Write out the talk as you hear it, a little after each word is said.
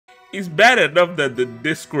He's bad enough that the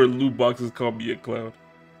Discord loot boxes call me a clown.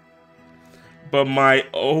 But my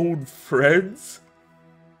old friends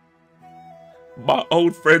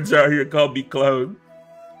out here call me clown.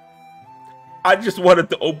 I just wanted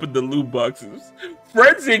to open the loot boxes.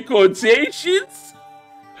 Friends in quotations?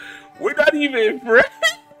 We're not even friends.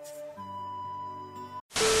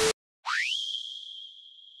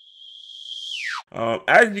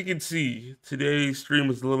 As you can see, today's stream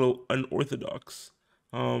is a little unorthodox.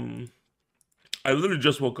 I literally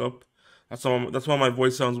just woke up. That's why my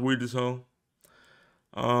voice sounds weird as hell.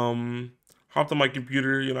 Hopped on my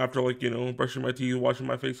computer, after brushing my teeth, washing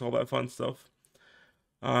my face, all that fun stuff.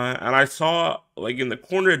 And I saw in the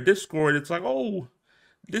corner of Discord, it's like, oh,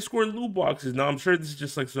 Discord loot boxes. Now I'm sure this is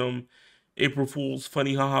just some April Fool's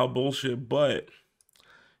funny haha bullshit, but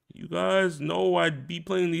you guys know I'd be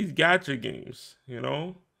playing these gacha games,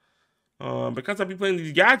 because I'd be playing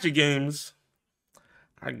these gacha games,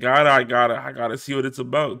 I gotta see what it's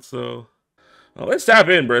about. So let's tap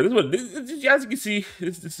in, bro. As you can see,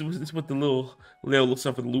 this is what the little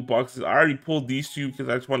stuff with the loot boxes. I already pulled these two because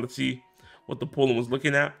I just wanted to see what the polling was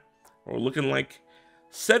looking at or looking like.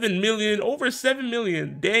 7 million, over 7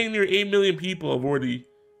 million, dang near 8 million people have already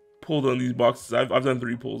pulled on these boxes. I've done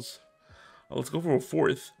 3 pulls. Let's go for a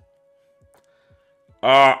 4th.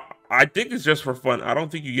 I think it's just for fun. I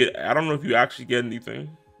don't know if you actually get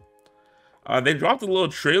anything. They dropped a little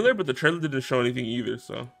trailer, but the trailer didn't show anything either,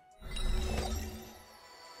 so.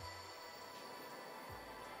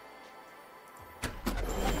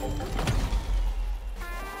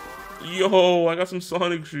 Yo, I got some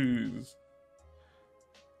Sonic shoes.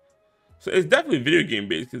 So it's definitely video game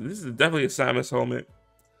based, because this is definitely a Samus helmet.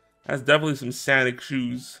 That's definitely some Sonic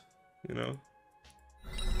shoes,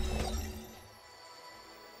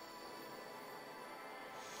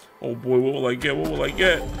 Oh boy, what will I get? What will I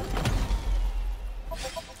get?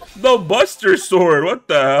 The Buster Sword! What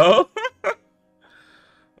the hell?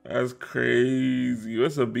 That's crazy.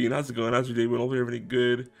 What's up, Bean? How's it going? How's your day? Hope you're having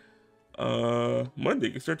good Monday.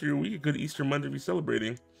 You can start your week. A good Easter Monday to be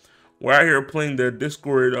celebrating. We're out here playing the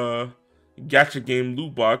Discord gacha game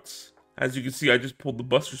loot box. As you can see, I just pulled the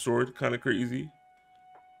Buster Sword. Kind of crazy.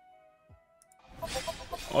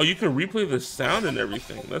 Oh, you can replay the sound and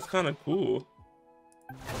everything. That's kind of cool.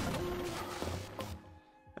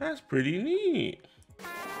 That's pretty neat.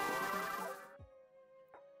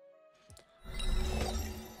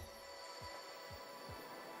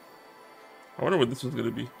 I wonder what this one's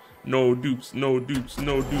gonna be. No dupes, no dupes,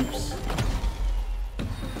 no dupes.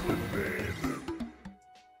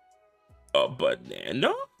 A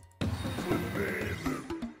banana?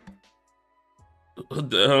 What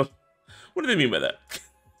the hell? What do they mean by that?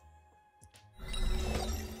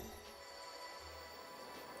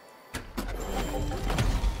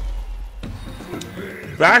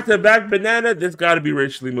 Back-to-back banana? This gotta be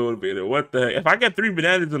racially motivated. What the heck? If I get 3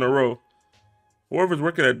 bananas in a row, whoever's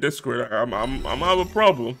working at Discord, I'm have a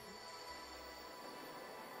problem.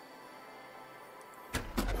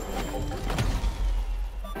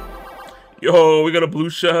 Yo, we got a blue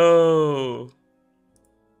shell.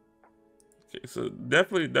 Okay, so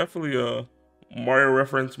definitely a Mario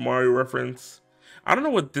reference. I don't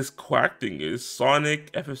know what this quack thing is.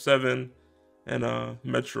 Sonic, FF7, and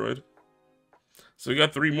Metroid. So we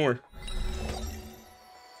got 3 more.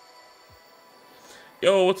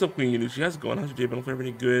 Yo, what's up, Queen Yanushi? How's it going? How's your day been? Hope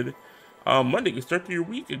everything good. Monday, you start your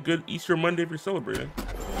week. A good Easter Monday if you're celebrating.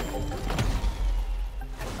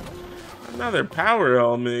 Another power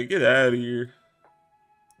element. Get out of here.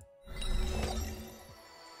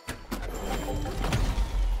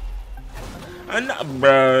 I'm not,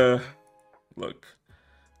 bruh. Look,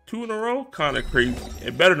 2 in a row? Kind of crazy.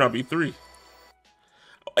 It better not be 3.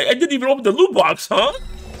 I didn't even open the loot box, huh?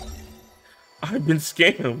 I've been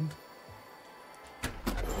scammed.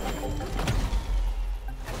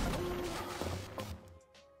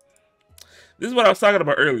 This is what I was talking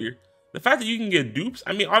about earlier. The fact that you can get dupes,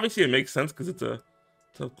 I mean, obviously it makes sense because it's a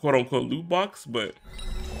quote-unquote loot box, but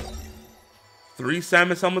 3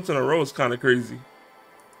 Samus helmets in a row is kind of crazy.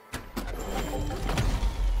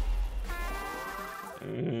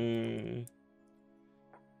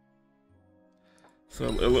 So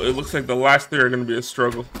it looks like the last 3 are going to be a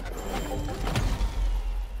struggle.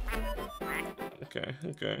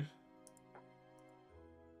 Okay.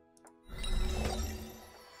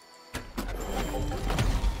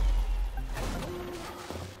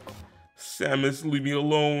 Samus, leave me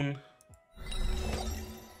alone.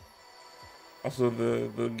 Also,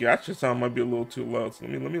 the gacha sound might be a little too loud, so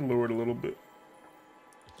let me lower it a little bit.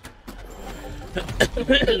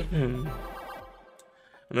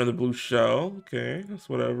 Another blue shell. Okay, that's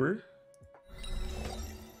whatever.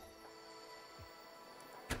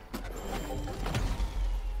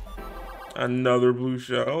 Another blue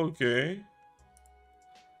shell. Okay.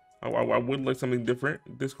 I would like something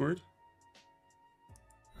different. Discord.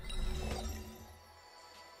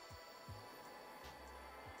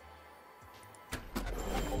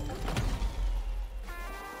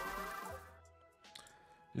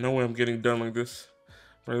 No way I'm getting done like this.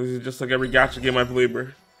 Bro, this is just like every gacha game I play, bro.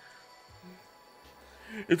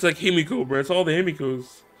 It's like Himiko, bro. It's all the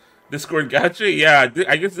Himikos. Discord gacha? Yeah,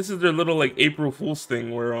 I guess this is their little like April Fool's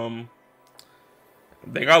thing where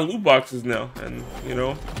they got loot boxes now, and you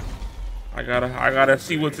know, I gotta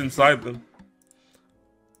see what's inside them.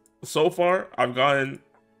 So far, I've gotten.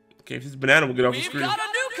 Okay, if this banana will get off the screen. Got a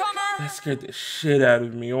newcomer! That scared the shit out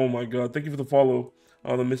of me. Oh my god! Thank you for the follow,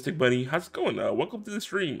 the Mystic Bunny. How's it going? Welcome to the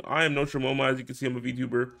stream. I am Nostromoma. As you can see, I'm a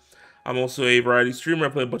VTuber. I'm also a variety streamer. I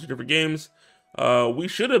play a bunch of different games. We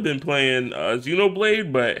should have been playing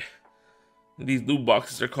Xenoblade, but these loot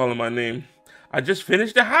boxes are calling my name. I just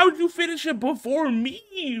finished it. How'd you finish it before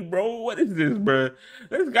me, bro? What is this, bro?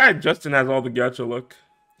 This guy Justin has all the gacha luck.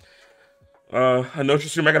 I know your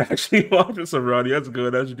stream. I can actually watch this already. That's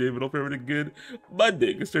good. That's David. Hope everything good.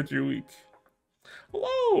 Monday. Good start to your week.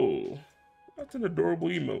 Hello. That's an adorable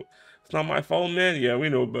emote. It's not my fault, man. Yeah, we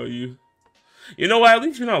know about you. You know what? At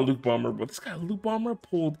least you're not Luke Bomber, but this guy Luke Bomber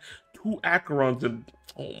pulled 2 Acherons and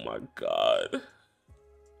oh my god.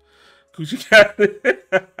 Coochie cat.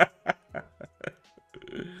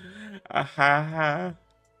 Ahaha.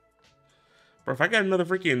 Bro, if I get another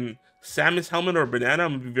freaking Samus helmet or a banana,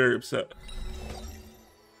 I'm gonna be very upset.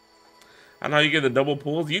 I know how you get the double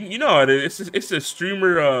pulls. You know how it is. It's a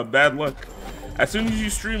streamer bad luck. As soon as you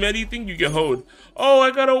stream anything, you get hoed. Oh,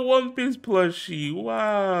 I got a One Piece plushie.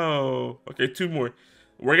 Wow. Okay, 2 more.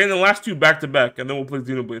 We're getting the last 2 back to back, and then we'll play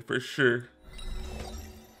Xenoblade for sure.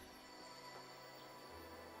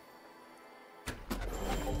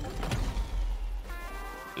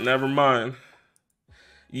 Never mind.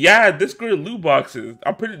 Yeah, Discord loot boxes.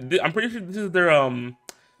 I'm pretty sure this is their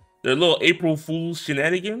little April Fool's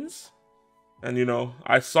shenanigans. And you know,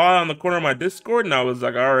 I saw it on the corner of my Discord, and I was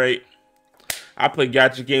like, all right, I play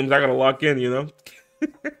gacha games. I gotta lock in, you know.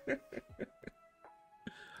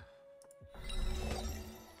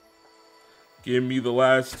 Give me the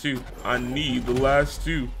last 2. I need the last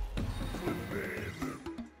 2.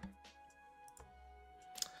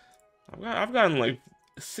 I've gotten like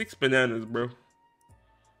 6 bananas, bro.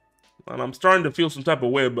 And I'm starting to feel some type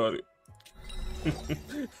of way about it.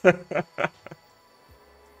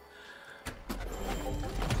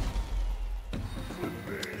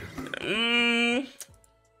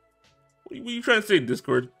 What are you trying to say,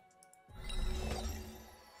 Discord?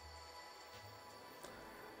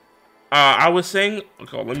 I was saying,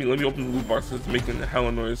 okay, let me open the loot box. It's making a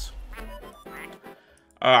hella noise.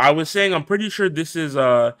 I was saying I'm pretty sure this is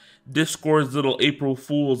Discord's little April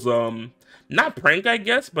Fool's not prank, I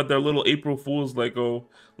guess, but their little April Fool's like, oh,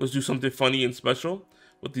 let's do something funny and special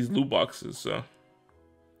with these loot boxes. So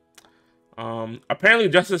apparently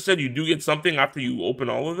Justice said you do get something after you open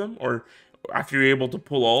all of them, or after you're able to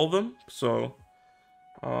pull all of them. So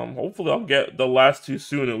hopefully I'll get the last 2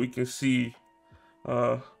 soon and we can see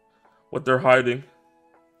what they're hiding.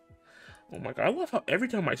 Oh my god, I love how every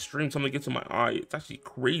time I stream something gets in my eye. It's actually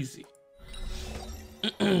crazy.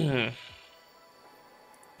 You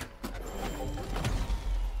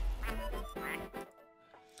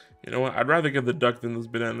know what? I'd rather get the duck than those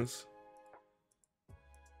bananas.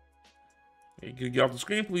 Hey, get off the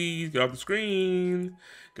screen, please. Get off the screen.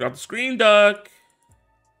 Get off the screen, duck.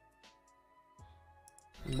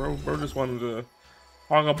 Bro just wanted to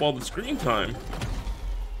hog up all the screen time.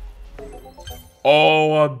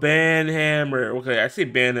 Oh, a band hammer. Okay, I say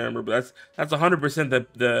band hammer, but that's 100%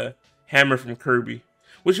 the hammer from Kirby,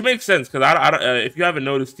 which makes sense because I don't. If you haven't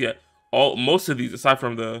noticed yet, most of these, aside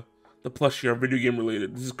from the plushie, are video game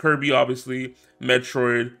related. This is Kirby, obviously,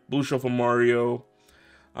 Metroid, Blue Shell from Mario,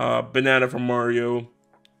 Banana from Mario.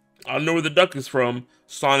 I don't know where the duck is from.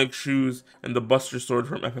 Sonic Shoes and the Buster Sword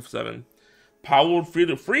from FF7. Powered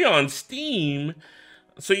free on Steam.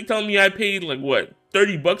 So you telling me I paid like what,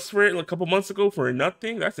 $30 for it like a couple months ago for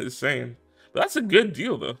nothing? That's insane. But that's a good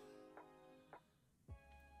deal though.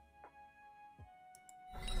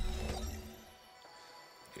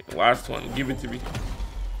 Okay, last one. Give it to me.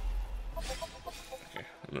 Okay,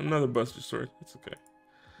 another Buster Sword. It's okay.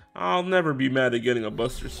 I'll never be mad at getting a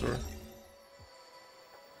Buster Sword.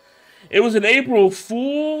 It was an April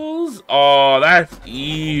Fool's? Oh, that's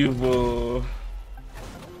evil.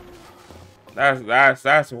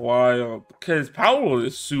 That's wild. Because Power World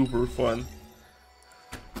is super fun.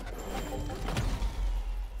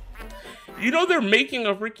 You know they're making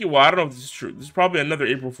a freaking. Well, I don't know if this is true. This is probably another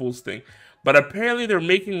April Fool's thing, but apparently they're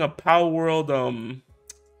making a Power World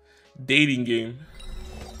dating game.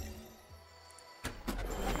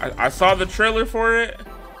 I saw the trailer for it.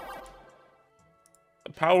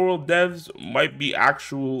 The Power World devs might be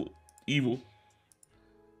actual evil.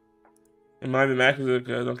 It might be mad because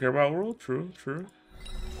I don't care about World. True, true.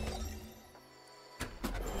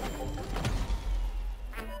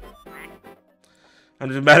 I'm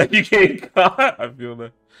just mad at you getting caught. I feel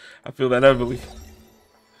that. I feel that heavily.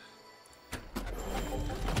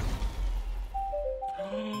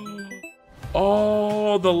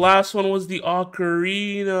 Oh, the last one was the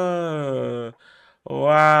ocarina.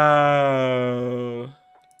 Wow.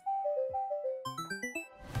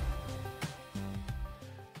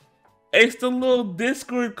 It's the little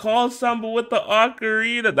Discord call samba with the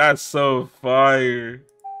ocarina. That's so fire.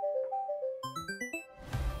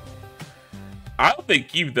 I hope they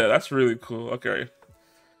keep that. That's really cool. Okay.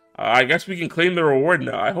 I guess we can claim the reward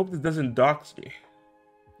now. I hope this doesn't dox me.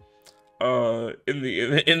 On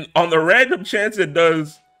the random chance it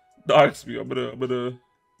does dox me, I'm gonna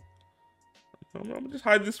just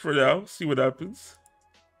hide this for now. See what happens.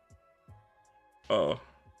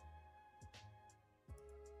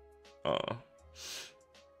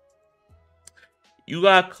 You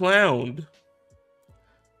got clowned.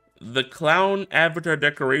 The clown avatar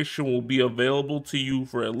decoration will be available to you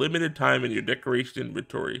for a limited time in your decoration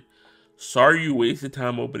inventory. Sorry you wasted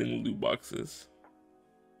time opening loot boxes.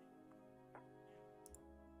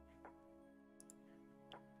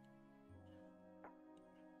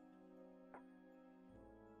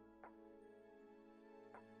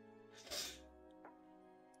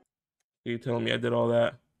 You telling me I did all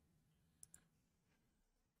that?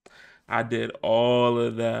 I did all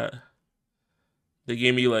of that. They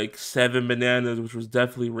gave me like 7 bananas, which was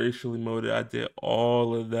definitely racially motivated. I did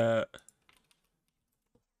all of that.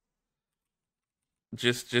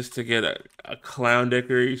 Just to get a clown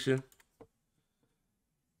decoration.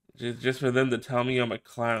 Just for them to tell me I'm a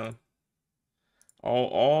clown.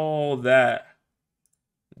 All that.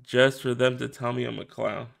 Just for them to tell me I'm a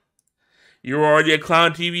clown. You're already a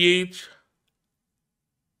clown, TBH?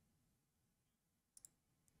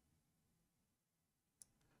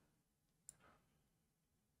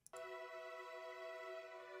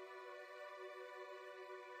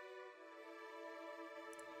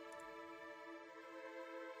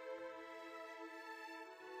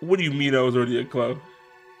 What do you mean I was already a clown?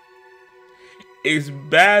 It's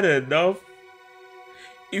bad enough.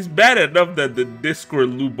 It's bad enough that the Discord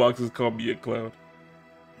loot boxes call me a clown.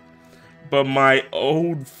 But my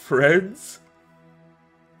old friends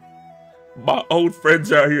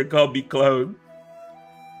out here call me clown.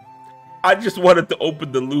 I just wanted to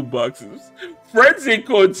open the loot boxes. Friends in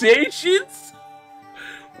quotations?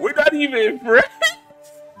 We're not even friends.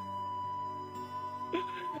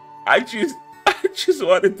 I just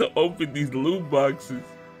wanted to open these loot boxes.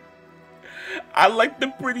 I like the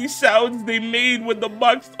pretty sounds they made when the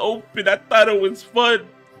box opened. I thought it was fun.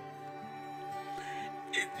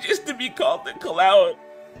 Just to be called a clown.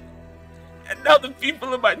 And now the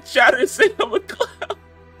people in my chat are saying I'm a clown.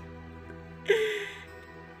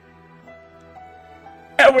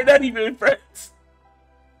 And we're not even friends.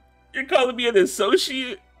 You're calling me an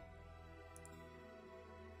associate?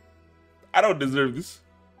 I don't deserve this.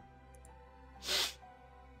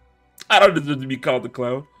 I don't deserve to be called a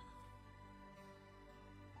clown.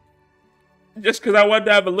 Just because I wanted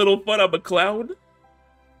to have a little fun, I'm a clown?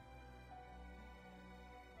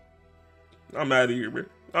 I'm out of here, man.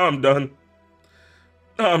 I'm done.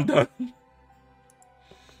 I'm done.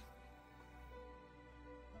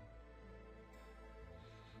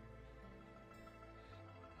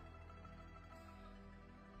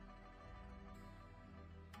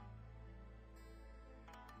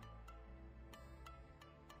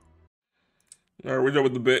 All right, we're done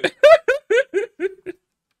with the bit.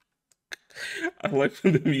 I like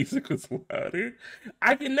when the music was louder.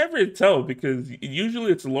 I can never tell because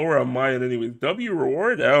usually it's lower on mine anyways. W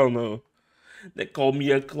reward? I don't know. They called me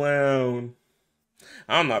a clown.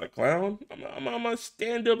 I'm not a clown. I'm a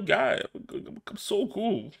stand-up guy. I'm so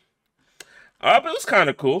cool. But it was kind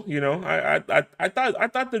of cool, you know. I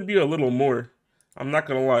thought there'd be a little more. I'm not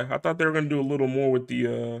gonna lie. I thought they were gonna do a little more with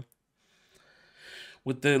the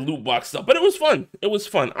loot box stuff, but it was fun. It was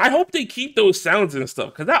fun. I hope they keep those sounds and stuff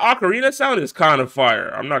because that ocarina sound is kind of fire.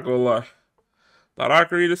 I'm not gonna lie. That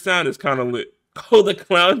ocarina sound is kind of lit. Oh, the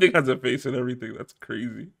clown thing has a face and everything. That's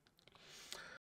crazy.